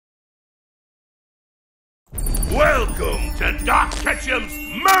Welcome to Doc Ketchum's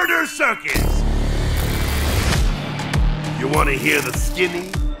Murder Circus! You want to hear the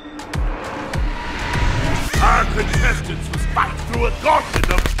skinny? Our contestants must fight through a gauntlet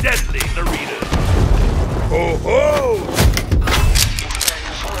of deadly arenas. Ho ho!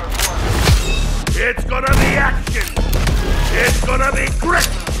 It's gonna be action! It's gonna be grit!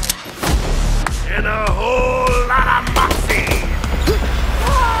 And a whole lot of moxie!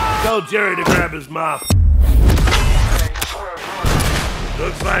 Tell Jerry to grab his mop.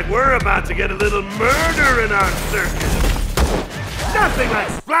 Looks like we're about to get a little murder in our circus. Nothing like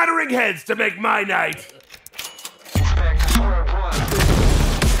splattering heads to make my night.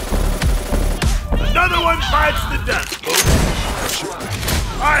 Another one bites the dust, folks.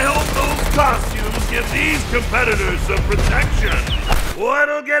 I hope those costumes give these competitors some protection.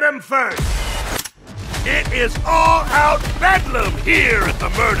 What'll get them first? It is all-out bedlam here at the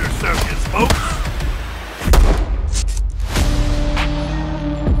Murder Circus, folks.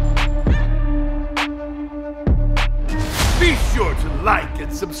 Be sure to like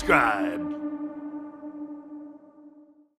and subscribe.